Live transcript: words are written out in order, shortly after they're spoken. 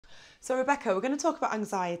So Rebecca, we're going to talk about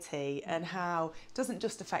anxiety and how it doesn't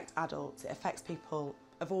just affect adults, it affects people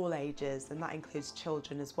of all ages, and that includes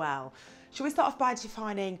children as well. Should we start off by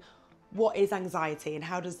defining what is anxiety and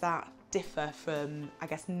how does that differ from, I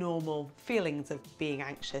guess, normal feelings of being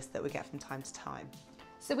anxious that we get from time to time?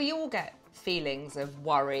 So we all get feelings of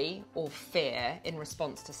worry or fear in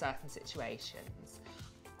response to certain situations.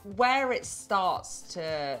 Where it starts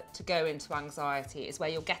to go into anxiety is where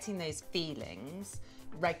you're getting those feelings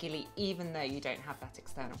regularly, even though you don't have that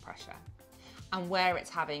external pressure, and where it's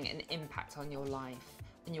having an impact on your life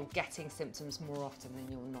and you're getting symptoms more often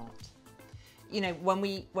than you're not. You know, when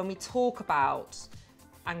we talk about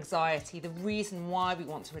anxiety, the reason why we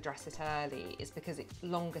want to address it early is because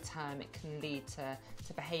longer term it can lead to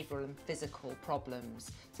behavioural and physical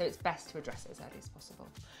problems. So it's best to address it as early as possible.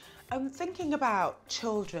 Thinking about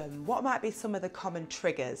children, what might be some of the common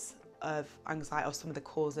triggers of anxiety or some of the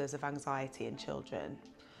causes of anxiety in children?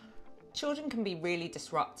 Children can be really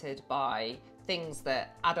disrupted by things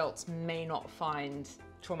that adults may not find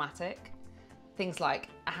traumatic. Things like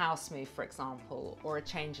a house move, for example, or a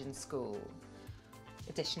change in school,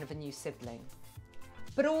 addition of a new sibling.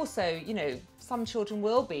 But also, you know, some children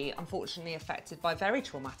will be unfortunately affected by very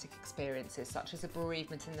traumatic experiences, such as a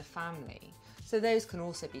bereavement in the family. So those can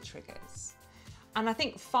also be triggers. And I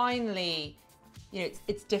think finally, you know,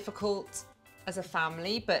 it's difficult as a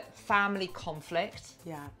family, but family conflict,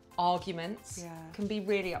 arguments can be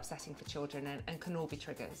really upsetting for children and can all be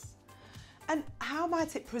triggers. And how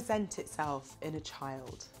might it present itself in a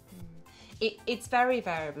child? It's very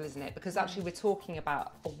variable, isn't it? Because actually we're talking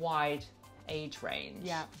about a wide age range.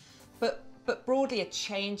 Yeah. But broadly a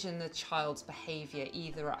change in the child's behaviour,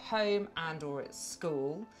 either at home and or at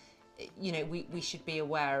school, you know, we should be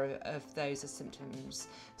aware of those as symptoms.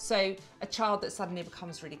 So a child that suddenly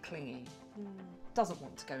becomes really clingy, doesn't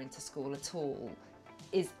want to go into school at all,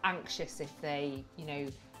 is anxious if they, you know,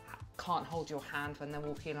 can't hold your hand when they're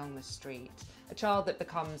walking along the street. A child that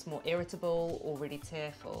becomes more irritable or really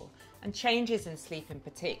tearful, and changes in sleep in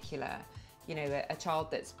particular. You know, a child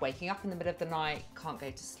that's waking up in the middle of the night, can't go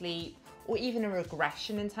to sleep, or even a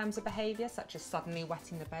regression in terms of behaviour, such as suddenly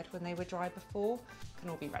wetting the bed when they were dry before, can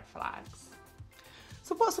all be red flags.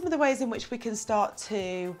 So what are some of the ways in which we can start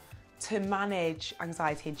to manage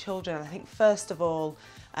anxiety in children? I think first of all,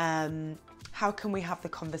 how can we have the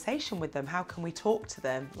conversation with them? How can we talk to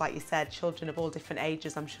them? Like you said, children of all different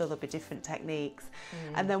ages, I'm sure there'll be different techniques.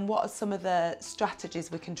 And then what are some of the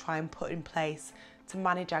strategies we can try and put in place to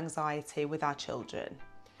manage anxiety with our children?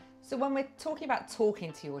 So when we're talking about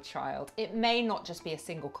talking to your child, it may not just be a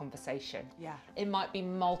single conversation. Yeah. It might be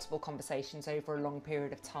multiple conversations over a long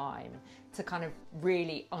period of time to kind of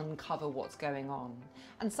really uncover what's going on.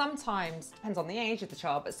 And sometimes, depends on the age of the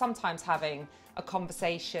child, but sometimes having a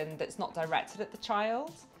conversation that's not directed at the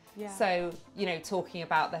child. Yeah. So, you know, talking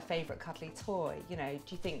about their favourite cuddly toy, you know,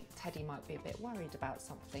 do you think Teddy might be a bit worried about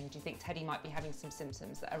something? Do you think Teddy might be having some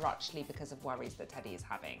symptoms that are actually because of worries that Teddy is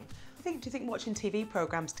having? Do you think watching TV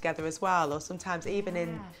programmes together as well, or sometimes even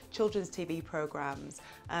in children's TV programmes,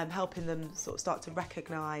 helping them sort of start to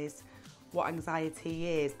recognise what anxiety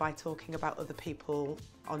is by talking about other people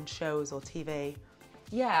on shows or TV?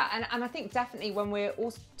 Yeah, and I think definitely when we're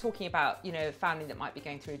also talking about, you know, a family that might be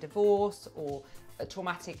going through a divorce or a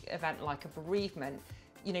traumatic event like a bereavement,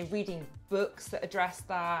 you know, reading books that address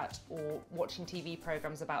that or watching TV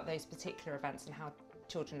programmes about those particular events and how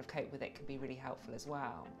children have coped with it can be really helpful as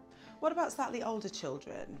well. What about slightly older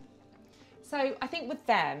children? So I think with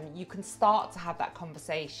them, you can start to have that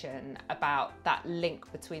conversation about that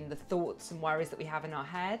link between the thoughts and worries that we have in our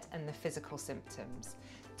head and the physical symptoms,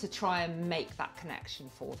 to try and make that connection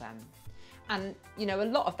for them. And, you know, a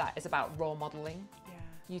lot of that is about role modelling.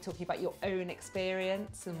 You talking about your own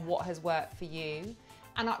experience and what has worked for you,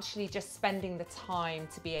 and actually just spending the time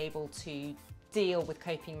to be able to deal with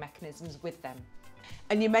coping mechanisms with them.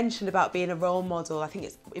 And you mentioned about being a role model. I think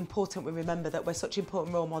it's important we remember that we're such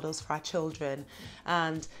important role models for our children,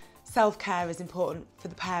 and self-care is important for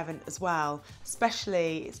the parent as well.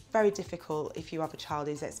 Especially, it's very difficult if you have a child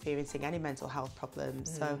who's experiencing any mental health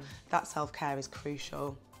problems, so that self-care is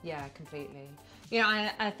crucial. Yeah, completely. You know,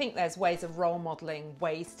 I think there's ways of role modelling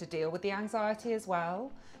ways to deal with the anxiety as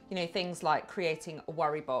well. You know, things like creating a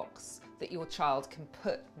worry box that your child can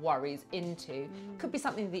put worries into. Could be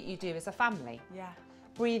something that you do as a family. Yeah.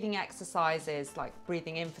 Breathing exercises like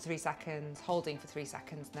breathing in for 3 seconds, holding for 3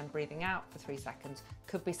 seconds, and then breathing out for 3 seconds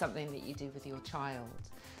could be something that you do with your child.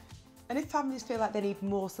 And if families feel like they need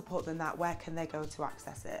more support than that, where can they go to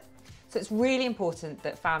access it? So it's really important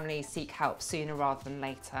that families seek help sooner rather than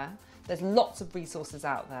later. There's lots of resources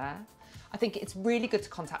out there. I think it's really good to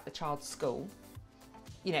contact the child's school.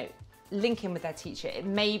 You know, link in with their teacher. It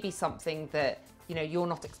may be something that, you know, you're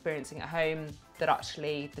not experiencing at home that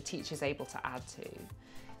actually the teacher's able to add to.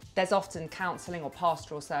 There's often counselling or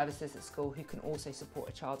pastoral services at school who can also support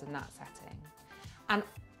a child in that setting. And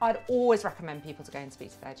I'd always recommend people to go and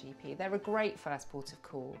speak to their GP. They're a great first port of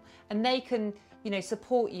call, and they can, you know,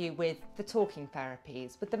 support you with the talking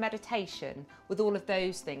therapies, with the meditation, with all of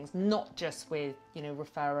those things, not just with, you know,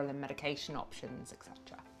 referral and medication options,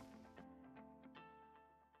 etc.